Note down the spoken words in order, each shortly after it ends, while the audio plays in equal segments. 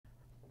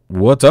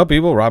What's up,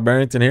 people? Rob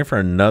Barrington here for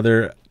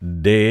another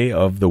day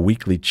of the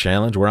weekly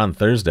challenge. We're on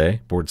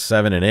Thursday, board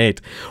 7 and 8.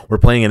 We're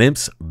playing an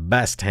Imp's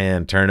Best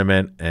Hand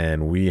tournament,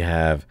 and we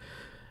have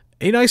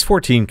a nice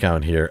 14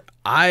 count here.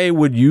 I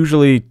would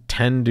usually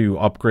tend to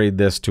upgrade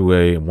this to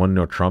a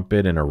 1-no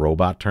trumpet in a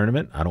robot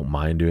tournament. I don't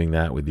mind doing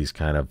that with these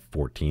kind of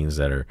 14s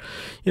that are,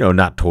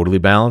 not totally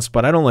balanced,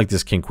 but I don't like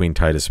this king, queen,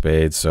 tight of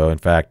spades. So, in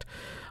fact,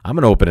 I'm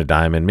going to open a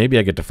diamond. Maybe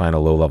I get to find a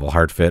low-level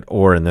heart fit,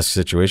 or in this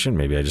situation,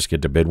 maybe I just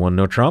get to bid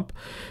 1-no trump.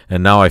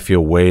 And now I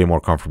feel way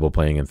more comfortable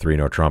playing in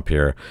 3-no trump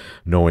here,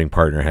 knowing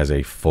partner has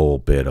a full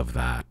bid of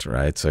that,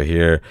 right? So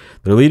here,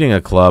 they're leading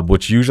a club,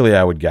 which usually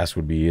I would guess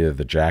would be either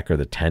the jack or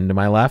the 10 to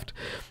my left.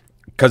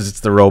 Because it's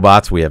the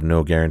robots, we have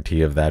no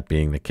guarantee of that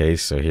being the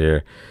case. So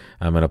here,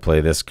 I'm going to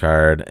play this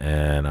card,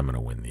 and I'm going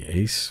to win the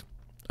ace.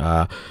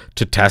 To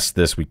test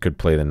this, we could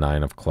play the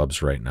 9 of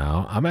clubs right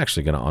now. I'm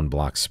actually going to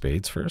unblock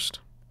spades first.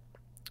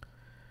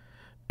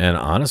 And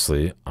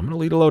honestly, I'm going to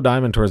lead a low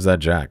diamond towards that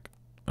jack.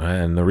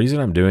 And the reason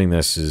I'm doing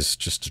this is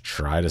just to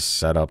try to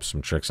set up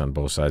some tricks on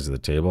both sides of the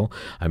table.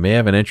 I may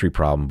have an entry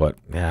problem, but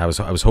yeah, I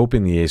was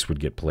hoping the ace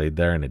would get played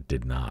there, and it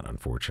did not,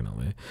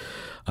 unfortunately.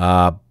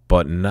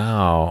 But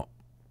now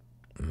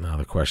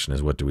the question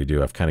is, what do we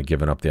do? I've kind of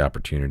given up the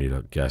opportunity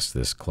to guess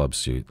this club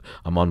suit.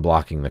 I'm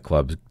unblocking the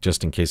club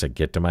just in case I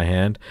get to my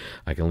hand.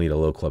 I can lead a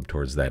low club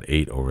towards that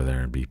 8 over there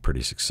and be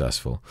pretty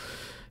successful.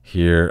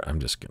 Here, I'm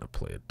just going to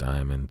play a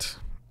diamond.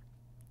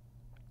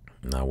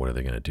 Now what are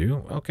they going to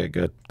do? Okay,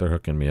 good. They're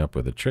hooking me up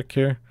with a trick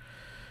here.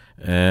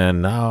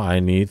 And now I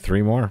need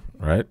 3 more,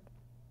 right?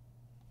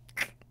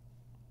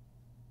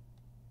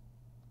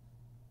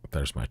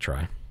 There's my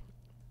try.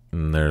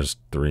 And there's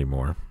 3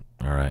 more.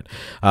 All right.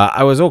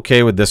 I was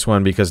okay with this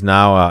one because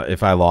now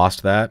if I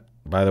lost that,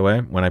 by the way,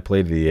 when I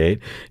played the 8,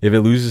 if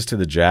it loses to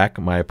the jack,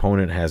 my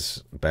opponent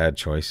has bad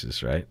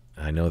choices, right?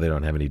 I know they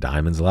don't have any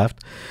diamonds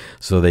left,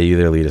 so they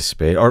either lead a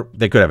spade, or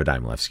they could have a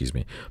diamond left, excuse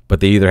me, but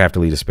they either have to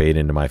lead a spade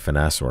into my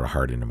finesse or a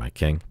heart into my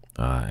king.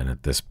 And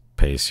at this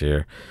pace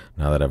here,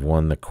 now that I've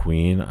won the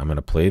queen, I'm going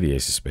to play the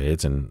ace of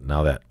spades, and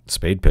now that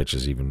spade pitch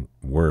is even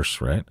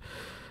worse, right?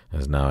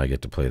 As now I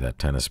get to play that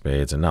 10 of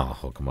spades, and now I'll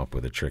hook them up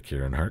with a trick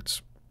here in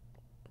hearts.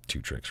 2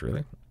 tricks,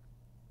 really.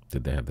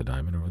 Did they have the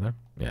diamond over there?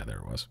 Yeah, there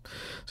it was.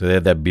 So they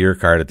had that beer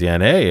card at the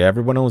end. Hey,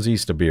 everyone knows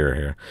East of beer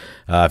here.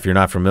 If you're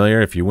not familiar,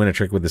 if you win a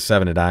trick with the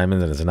 7 of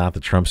diamonds and it's not the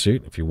trump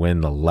suit, if you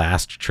win the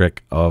last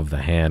trick of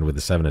the hand with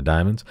the 7 of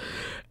diamonds,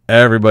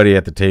 everybody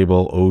at the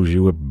table owes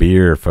you a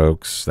beer,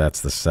 folks. That's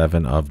the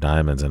 7 of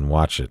diamonds, and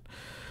watch it.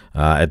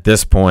 At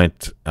this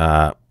point,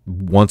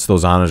 once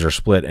those honors are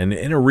split, and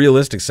in a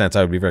realistic sense,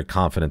 I would be very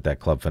confident that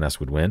club finesse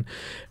would win,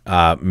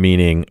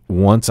 meaning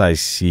once I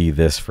see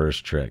this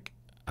first trick,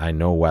 I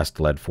know West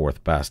led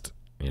 4th best,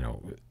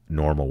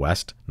 normal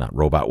West, not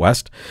robot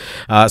West.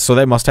 So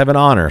they must have an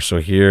honor. So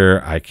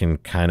here I can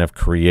kind of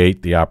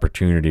create the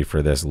opportunity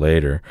for this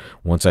later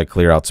once I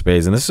clear out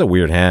spades. And this is a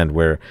weird hand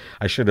where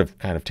I should have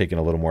kind of taken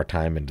a little more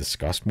time and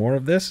discussed more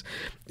of this.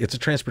 It's a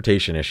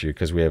transportation issue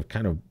because we have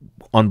kind of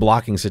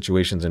unblocking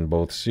situations in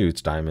both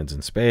suits, diamonds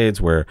and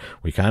spades, where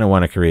we kind of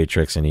want to create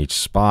tricks in each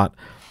spot.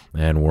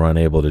 And we're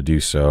unable to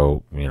do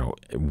so,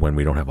 when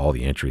we don't have all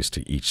the entries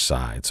to each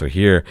side. So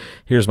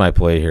here's my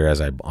play here as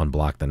I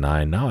unblock the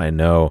 9. Now I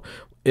know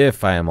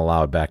if I am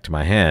allowed back to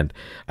my hand,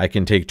 I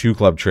can take 2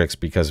 club tricks,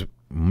 because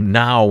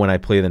now when I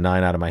play the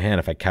 9 out of my hand,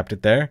 if I kept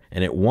it there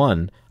and it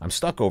won, I'm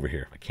stuck over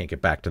here. I can't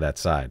get back to that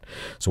side.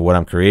 So what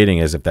I'm creating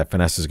is, if that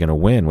finesse is going to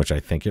win, which I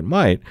think it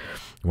might,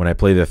 when I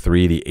play the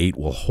 3, the 8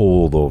 will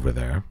hold over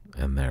there.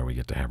 And there we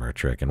get to have our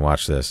trick. And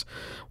watch this.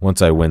 Once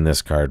I win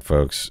this card,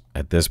 folks,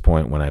 at this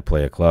point when I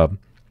play a club,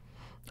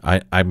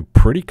 I'm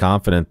pretty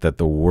confident that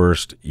the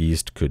worst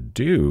East could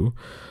do,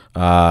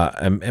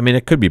 I mean,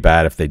 it could be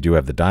bad if they do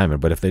have the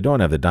diamond, but if they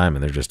don't have the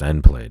diamond, they're just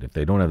end played. If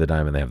they don't have the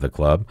diamond, they have the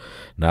club.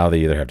 Now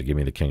they either have to give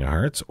me the king of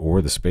hearts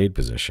or the spade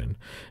position.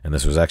 And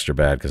this was extra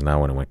bad because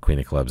now when it went queen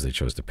of clubs, they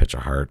chose to pitch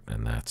a heart,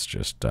 and that's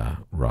just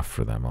rough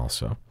for them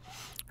also.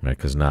 Right?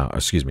 Because now,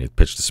 excuse me, it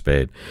pitched a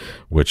spade,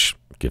 which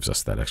gives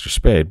us that extra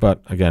spade.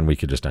 But again, we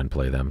could just end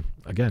play them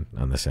again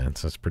on this end.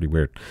 So it's pretty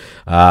weird.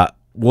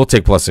 We'll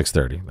take plus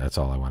 630. That's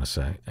all I want to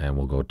say. And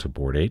we'll go to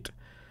board 8.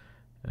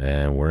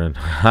 And we're in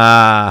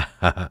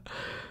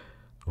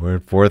we're in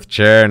 4th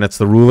chair, and it's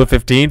the rule of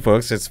 15,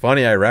 folks. It's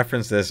funny, I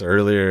referenced this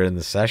earlier in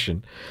the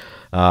session.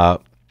 When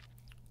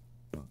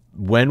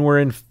we're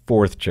in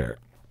 4th chair,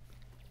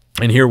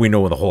 and here we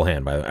know the whole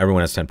hand, by the way,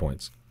 everyone has 10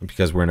 points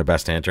because we're in a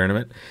best hand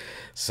tournament.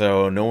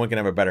 So no one can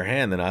have a better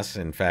hand than us.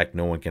 In fact,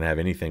 no one can have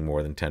anything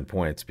more than 10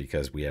 points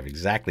because we have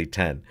exactly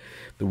 10.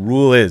 The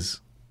rule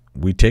is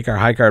we take our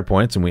high card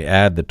points and we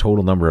add the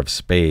total number of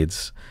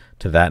spades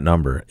to that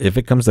number. If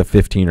it comes to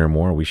 15 or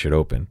more, we should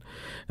open.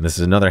 And this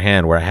is another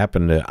hand where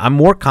I'm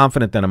more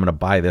confident that I'm going to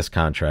buy this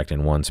contract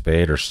in 1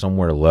 spade or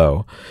somewhere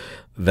low,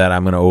 that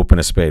I'm going to open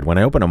a spade. When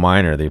I open a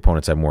minor, the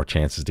opponents have more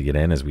chances to get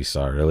in, as we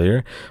saw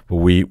earlier. But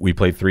we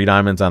played 3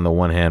 diamonds on the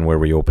one hand where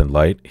we opened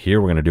light. Here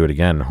we're going to do it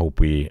again and hope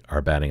we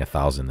are batting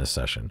 1,000 this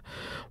session.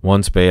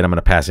 1 spade, I'm going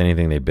to pass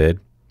anything they bid.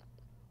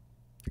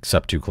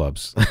 except 2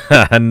 clubs.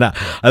 I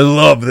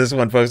love this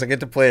one, folks. I get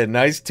to play a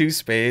nice 2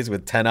 spades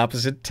with 10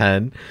 opposite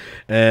 10,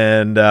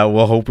 and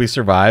we'll hope we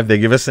survive. They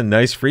give us a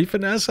nice free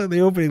finesse on the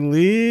opening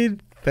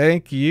lead.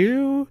 Thank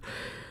you.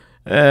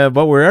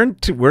 But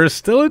we're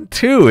still in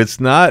 2.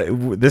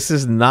 This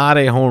is not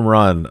a home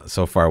run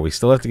so far. We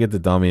still have to get the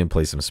dummy and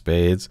play some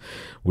spades.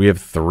 We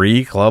have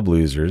 3 club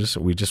losers.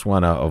 We just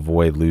want to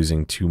avoid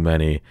losing too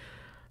many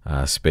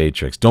spade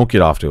tricks. Don't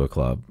get off to a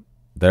club.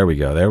 There we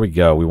go. There we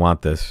go. We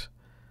want this.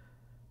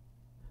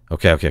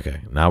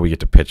 Okay. Now we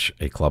get to pitch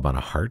a club on a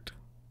heart,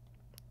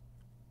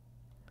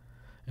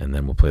 and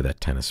then we'll play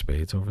that 10 of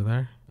spades over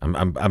there.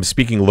 I'm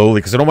speaking lowly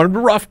because I don't want to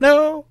be rough.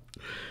 No.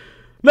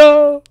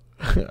 All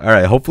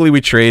right. Hopefully we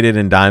traded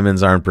and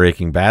diamonds aren't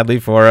breaking badly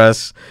for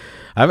us.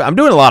 I'm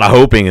doing a lot of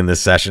hoping in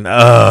this session.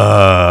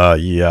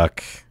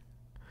 Yuck.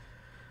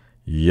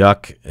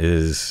 Yuck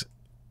is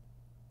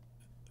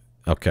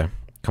okay.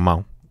 Come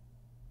on.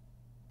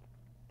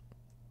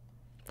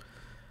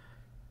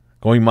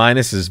 Going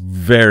minus is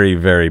very,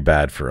 very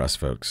bad for us,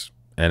 folks.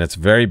 And it's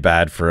very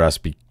bad for us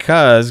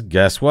because,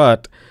 guess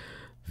what?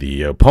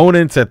 The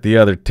opponents at the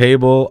other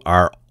table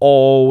are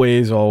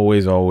always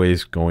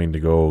going to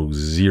go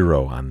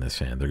 0 on this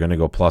hand. They're going to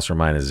go plus or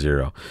minus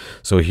 0.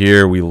 So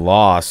here we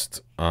lost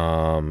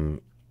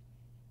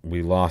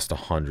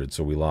 100.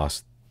 So we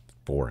lost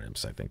 4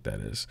 imps, I think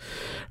that is.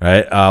 All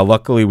right.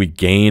 Luckily, we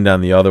gained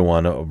on the other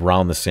one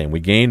around the same.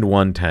 We gained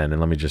 110, and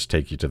let me just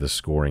take you to the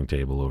scoring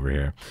table over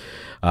here.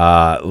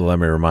 Let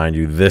me remind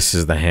you, this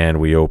is the hand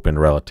we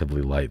opened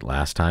relatively light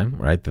last time,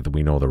 right? That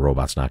we know the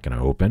robot's not going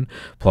to open.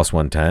 Plus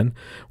 110.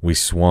 We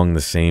swung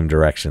the same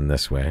direction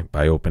this way.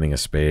 By opening a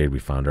spade, we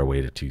found our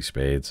way to 2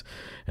 spades,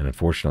 and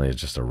unfortunately,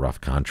 it's just a rough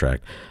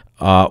contract.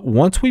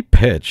 Once we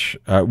pitch,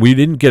 we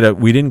didn't get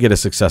a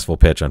successful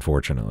pitch,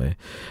 unfortunately.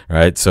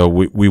 Right, so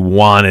we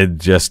wanted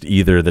just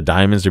either the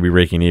diamonds to be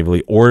breaking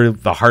evenly or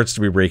the hearts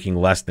to be breaking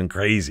less than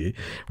crazy.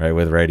 Right,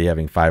 with Righty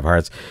having 5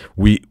 hearts,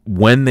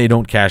 when they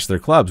don't cash their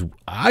clubs,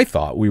 I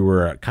thought we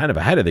were kind of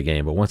ahead of the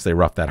game. But once they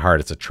rough that heart,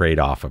 it's a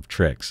trade-off of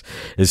tricks.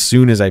 As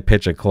soon as I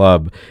pitch a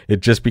club,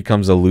 it just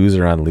becomes a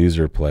loser on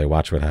loser play.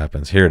 Watch what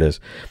happens. Here it is.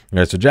 All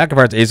right, so Jack of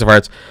Hearts, Ace of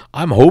Hearts.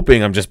 I'm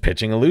hoping I'm just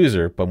pitching a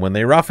loser, but when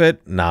they rough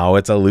it, now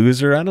it's a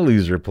loser on a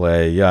loser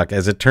play. Yuck.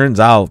 As it turns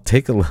out,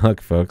 take a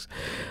look, folks.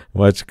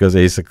 Watch, goes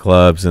Ace of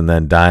Clubs and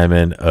then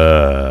Diamond.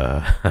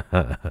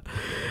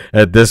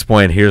 At this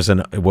point, here's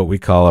what we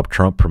call a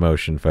Trump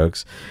promotion,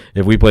 folks.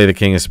 If we play the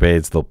King of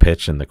Spades, they'll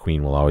pitch and the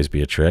Queen will always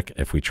be a trick.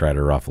 If we try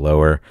to rough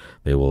lower,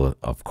 they will,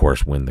 of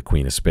course, win the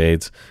Queen of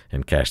Spades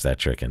and cash that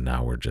trick, and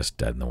now we're just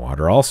dead in the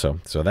water also.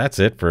 So that's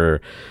it for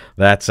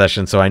that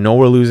session. So I know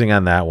we're losing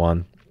on that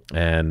one,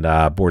 and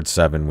board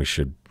 7, we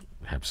should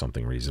have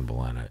something reasonable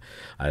on it.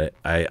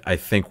 I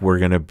think we're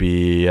going to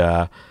be...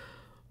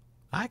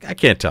 I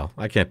can't tell.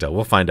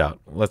 We'll find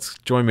out. Let's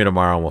join me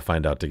tomorrow and we'll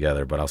find out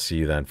together. But I'll see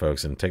you then,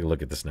 folks, and take a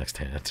look at this next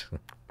hand.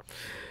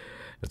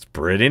 It's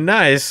pretty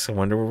nice. I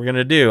wonder what we're going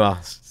to do.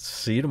 I'll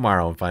see you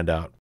tomorrow and find out.